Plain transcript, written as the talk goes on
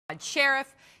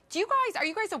Sheriff, are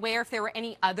you guys aware if there were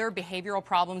any other behavioral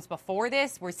problems before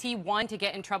this? Was he one to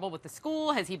get in trouble with the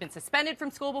school? Has he been suspended from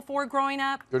school before growing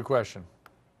up? Good question.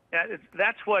 Yeah,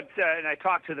 that's what, and I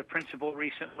talked to the principal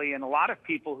recently, and a lot of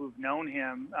people who've known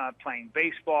him playing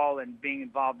baseball and being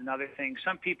involved in other things.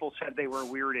 Some people said they were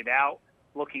weirded out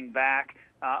looking back.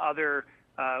 Other,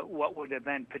 what would have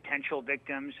been potential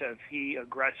victims if he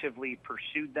aggressively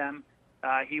pursued them.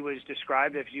 He was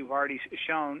described, as you've already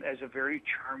shown, as a very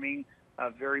charming,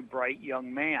 very bright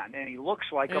young man. And he looks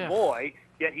like a boy,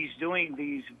 yet he's doing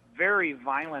these very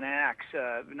violent acts,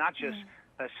 not just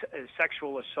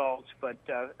sexual assaults, but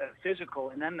physical,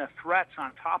 and then the threats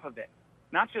on top of it.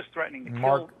 Not just threatening to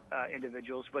kill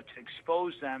individuals, but to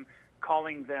expose them,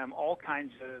 calling them all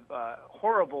kinds of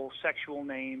horrible sexual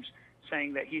names,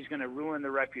 saying that he's going to ruin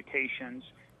their reputations.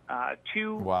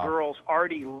 Two girls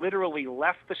already literally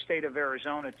left the state of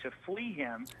Arizona to flee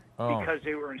him because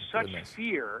they were in such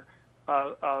fear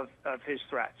of his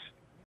threats.